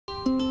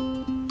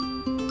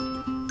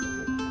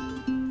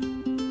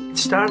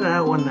started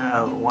out when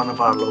one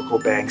of our local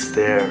banks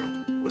there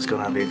was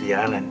going to leave the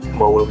island.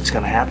 Well, what was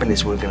going to happen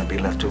is we're going to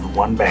be left with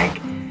one bank,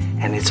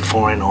 and it's a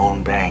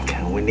foreign-owned bank.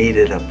 And we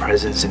needed a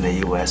presence in the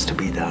U.S. to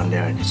be down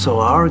there. So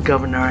our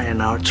governor and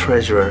our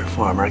treasurer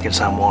for American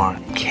Samoa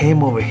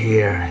came over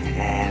here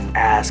and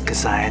asked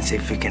Science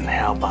if we can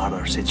help out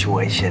our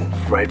situation.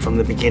 Right from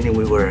the beginning,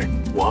 we were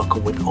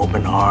welcomed with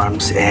open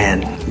arms,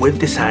 and we've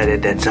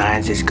decided that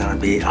Science is going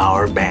to be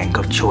our bank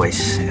of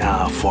choice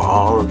for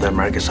all of the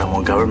American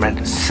Samoa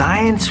government.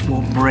 Science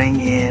will bring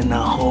in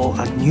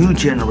a new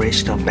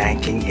generation of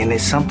banking, and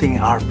it's something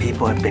our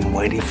people have been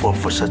waiting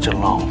for such a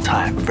long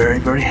time. Very,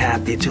 very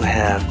happy to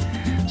have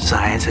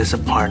Science as a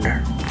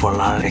partner for a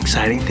lot of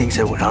exciting things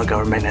that our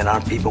government and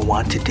our people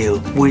want to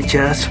do. We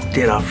just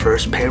did our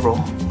first payroll,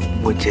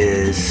 which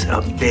is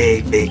a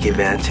big, big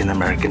event in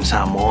American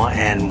Samoa,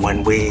 and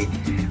when we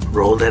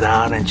rolled it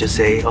out and just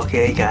say,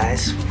 okay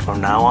guys, from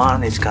now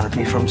on it's gonna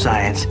be from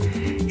Science,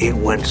 it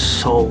went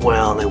so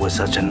well. It was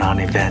such a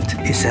non-event.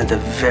 It sent a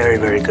very,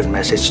 very good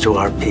message to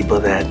our people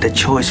that the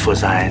choice for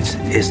Science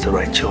is the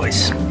right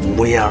choice.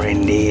 We are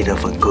in need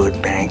of a good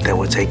bank that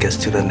will take us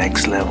to the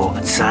next level.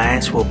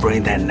 Science will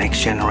bring that next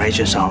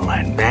generation's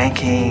online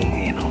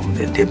banking,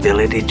 the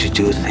ability to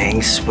do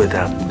things with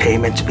a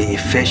payment to be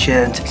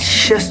efficient,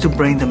 just to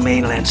bring the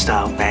mainland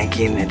style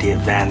banking and the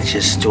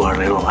advantages to our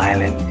little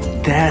island.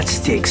 That's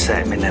the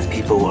excitement that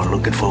people are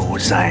looking for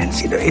with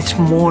Science. It's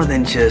more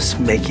than just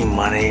making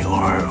money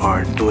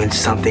or doing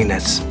something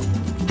that's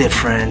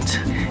different.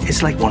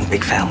 It's like one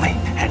big family,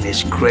 and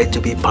it's great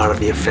to be part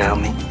of your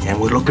family, and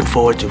we're looking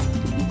forward to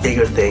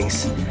bigger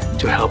things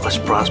to help us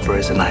prosper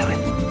as an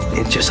island.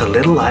 It's just a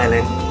little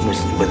island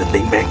with a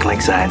big bank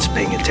like Science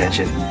paying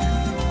attention.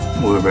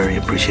 We're very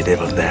appreciative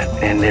of that,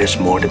 and there's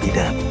more to be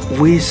done.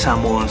 We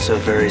Samoans are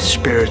very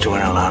spiritual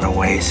in a lot of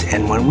ways,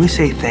 and when we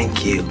say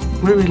thank you,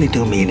 we really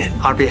do mean it.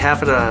 On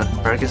behalf of the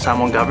American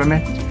Samoan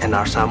government and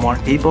our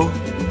Samoan people,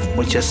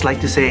 we'd just like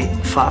to say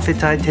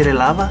Fa'afetai Te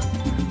Lava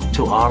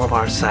to all of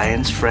our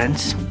Science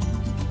friends.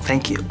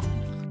 Thank you.